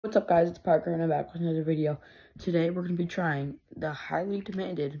What's up, guys? It's Parker and I'm back with another video. Today we're going to be trying the highly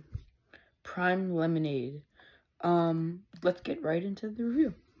demanded Prime Lemonade. Let's get right into the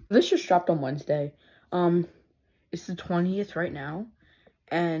review. This just dropped on Wednesday. It's the 20th right now,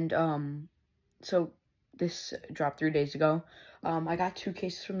 and so this dropped 3 days ago. I got 2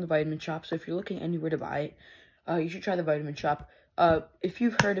 cases from the Vitamin Shoppe, so if you're looking anywhere to buy it, you should try the Vitamin Shoppe. If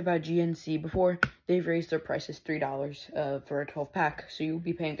you've heard about GNC before, they've raised their prices $3 for a 12-pack, so you'll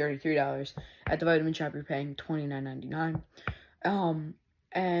be paying $33. At the Vitamin Shoppe, you're paying $29.99.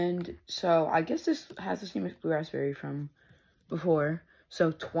 And so I guess this has the same as Blue Raspberry from before.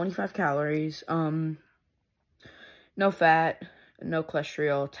 So 25 calories, no fat, no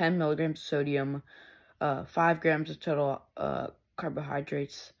cholesterol, 10 milligrams of sodium, 5 grams of total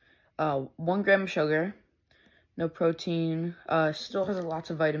carbohydrates, 1 gram of sugar, no protein, still has lots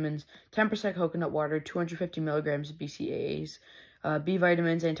of vitamins, 10% coconut water, 250 milligrams of BCAAs, B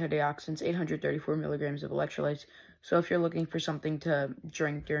vitamins, antioxidants, 834 milligrams of electrolytes. So if you're looking for something to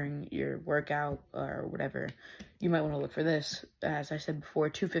drink during your workout or whatever, you might want to look for this. As I said before,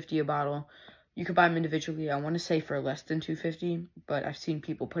 $2.50 a bottle. You could buy them individually. I want to say for less than $2.50, but I've seen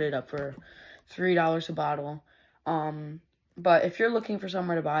people put it up for $3 a bottle. But if you're looking for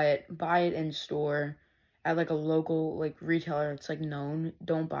somewhere to buy it in store at like a local like retailer that's like known.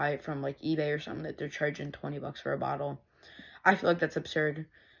 Don't buy it from like eBay or something that they're charging 20 bucks for a bottle. I feel like that's absurd.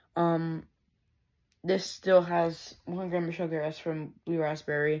 This still has 1 gram of sugar as from Blue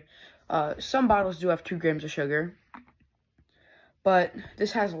Raspberry. Some bottles do have 2 grams of sugar, but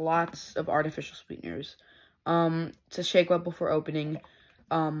this has lots of artificial sweeteners. To shake up before opening.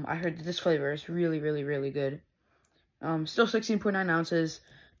 I heard that this flavor is really, really, really good. Still 16.9 ounces.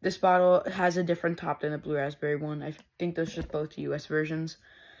 This bottle has a different top than the Blue Raspberry one. I think those are both US versions.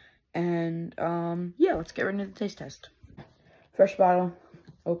 And, yeah, let's get right into the taste test. Fresh bottle.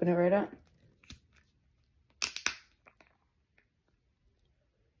 Open it right up.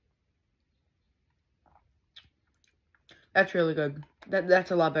 That's really good. That's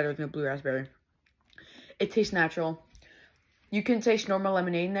a lot better than the Blue Raspberry. It tastes natural. You can taste normal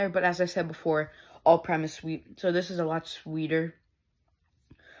lemonade in there, but as I said before, all Prime is sweet. So this is a lot sweeter.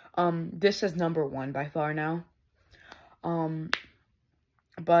 This is number 1 by far now.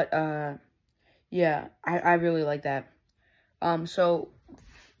 Yeah, I really like that. So,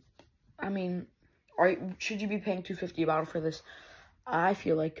 I mean, should you be paying $2.50 a bottle for this? I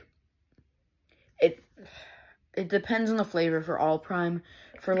feel like it depends on the flavor for all Prime.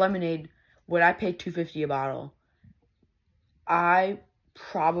 For lemonade, would I pay $2.50 a bottle? I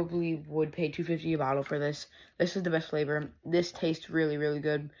probably would pay $2.50 a bottle for this. This is the best flavor. This tastes really, really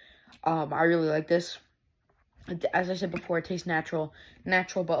good. I really like this. As I said before, it tastes natural,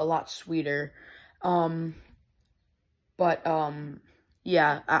 but a lot sweeter.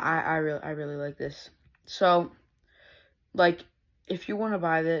 Yeah, I really like this. So, like, if you want to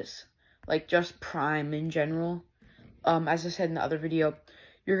buy this, like, just Prime in general, as I said in the other video,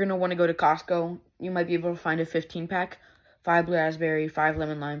 you're going to want to go to Costco. You might be able to find a 15-pack, 5 Blue Raspberry, 5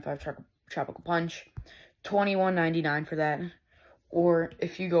 Lemon Lime, 5 Tropical Punch, $21.99 for that. Or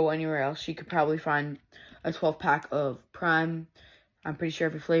if you go anywhere else, you could probably find a 12-pack of Prime. I'm pretty sure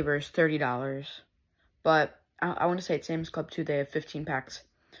every flavor is $30. But I want to say at Sam's Club too, they have 15 packs.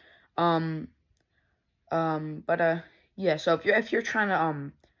 Yeah, so if you're trying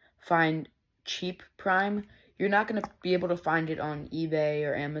to find cheap Prime, you're not gonna be able to find it on eBay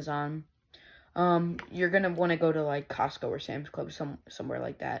or Amazon. You're gonna want to go to like Costco or Sam's Club, somewhere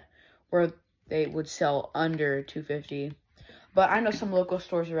like that, where they would sell under $2.50. But I know some local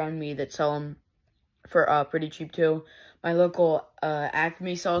stores around me that sell them for pretty cheap too. My local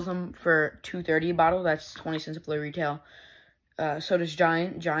Acme sells them for $2.30 a bottle. That's 20 cents below retail. So does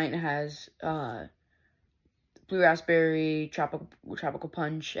Giant. Giant has Blue Raspberry, Tropical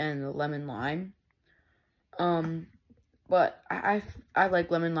Punch, and Lemon Lime. But I like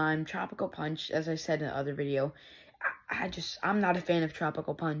Lemon Lime. Tropical Punch, as I said in the other video, I'm not a fan of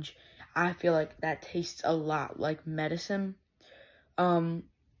Tropical Punch. I feel like that tastes a lot like medicine.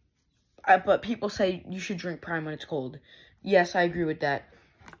 But people say you should drink Prime when it's cold. Yes, I agree with that.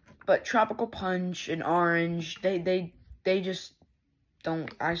 But Tropical Punch and Orange, they just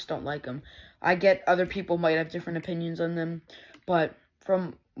don't, I just don't like them. I get other people might have different opinions on them, but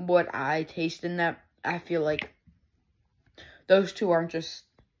from what I taste in that, I feel like those two aren't just,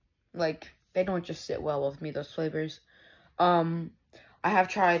 like, they don't just sit well with me, those flavors. I have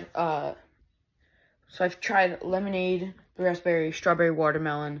tried, so I've tried lemonade, Blue Raspberry, strawberry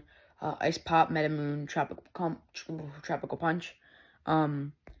watermelon, Ice Pop, Metamoon, Tropical Punch.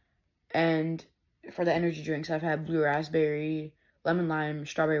 And for the energy drinks, I've had Blue Raspberry, lemon lime,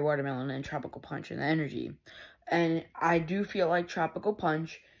 strawberry watermelon, and tropical punch and the energy. And I do feel like tropical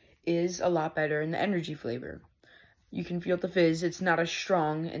punch is a lot better in the energy flavor. You can feel the fizz. It's not as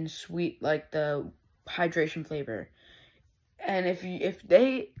strong and sweet like the hydration flavor. And if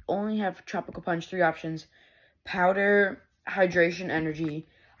they only have tropical punch, 3 options: powder, hydration, energy,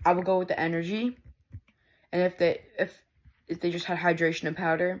 I would go with the energy. And if they just had hydration and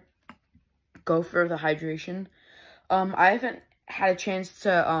powder, go for the hydration. I haven't had a chance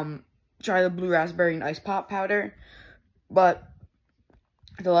to try the blue raspberry and ice pop powder, but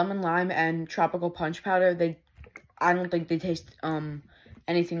the lemon lime and tropical punch powder, I don't think they taste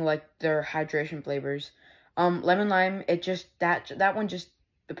anything like their hydration flavors. Lemon lime, that one, just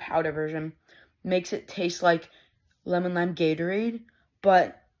the powder version, makes it taste like lemon lime Gatorade,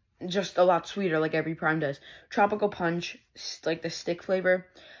 but just a lot sweeter, like every Prime does. Tropical punch, like the stick flavor,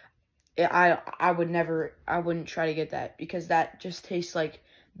 I wouldn't try to get that, because that just tastes like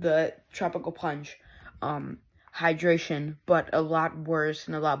the tropical punch hydration, but a lot worse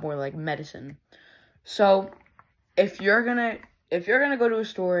and a lot more like medicine. So if you're gonna go to a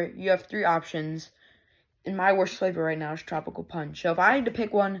store, you have 3 options. And my worst flavor right now is tropical punch. So if I had to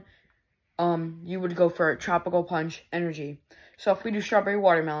pick one, you would go for tropical punch energy. So if we do strawberry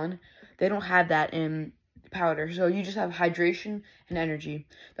watermelon, they don't have that in powder. So you just have hydration and energy.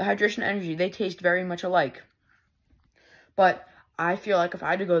 The hydration and energy, they taste very much alike. But I feel like if I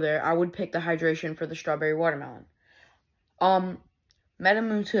had to go there, I would pick the hydration for the strawberry watermelon.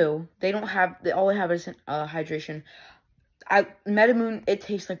 Metamoon too, all they have is hydration. Metamoon, it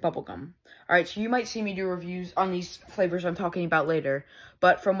tastes like bubblegum. Alright, so you might see me do reviews on these flavors I'm talking about later,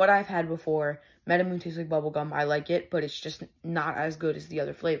 but from what I've had before, Metamoon tastes like bubblegum. I like it, but it's just not as good as the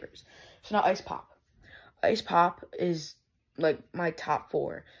other flavors. So now Ice Pop. Ice Pop is like my top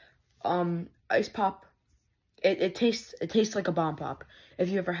 4. Ice Pop, it tastes like a Bomb Pop, if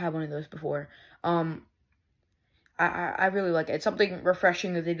you ever had one of those before. I really like it. It's something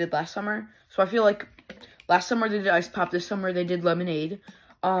refreshing that they did last summer. So I feel like last summer they did Ice Pop, this summer they did Lemonade.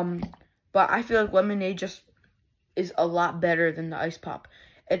 But I feel like Lemonade just is a lot better than the Ice Pop.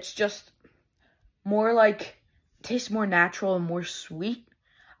 It's just more like, tastes more natural and more sweet.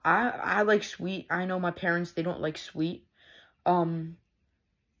 I like sweet. I know my parents, they don't like sweet. But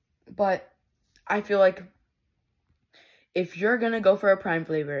I feel like if you're gonna go for a Prime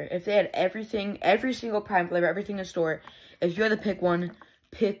flavor, if they had every single Prime flavor, everything in store, if you had to pick one,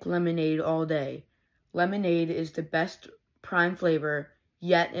 pick Lemonade all day. Lemonade is the best Prime flavor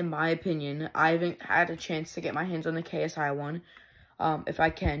yet, in my opinion. I haven't had a chance to get my hands on the KSI one. If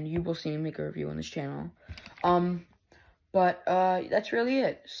I can, you will see me make a review on this channel. But that's really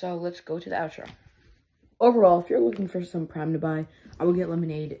it. So let's go to the outro. Overall, if you're looking for some Prime to buy, I would get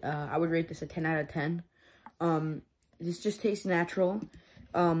Lemonade. I would rate this a 10 out of 10. This just tastes natural.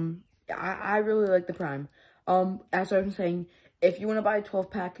 I really like the Prime. As I was saying, if you want to buy a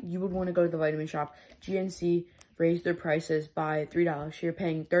 12-pack, you would want to go to the Vitamin Shop. GNC raised their prices by $3. You're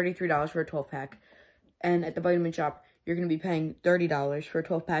paying $33 for a 12-pack. And at the Vitamin Shop, you're going to be paying $30 for a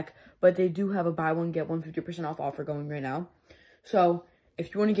 12-pack. But they do have a buy one, get one 50% off offer going right now. So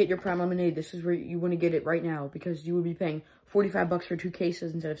if you want to get your Prime Lemonade, this is where you want to get it right now, because you would be paying $45 for 2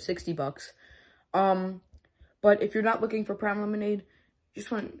 cases instead of $60. But if you're not looking for Prime Lemonade,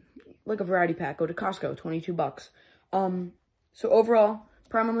 just want like a variety pack, go to Costco, $22. So overall,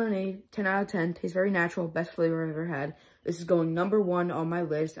 Prime Lemonade, 10 out of 10, tastes very natural, best flavor I've ever had. This is going #1 on my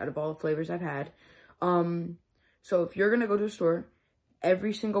list out of all the flavors I've had. So if you're gonna go to a store,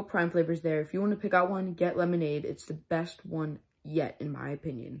 every single Prime flavor is there. If you want to pick out one, get Lemonade. It's the best one yet, in my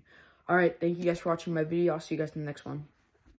opinion. Alright, thank you guys for watching my video. I'll see you guys in the next one.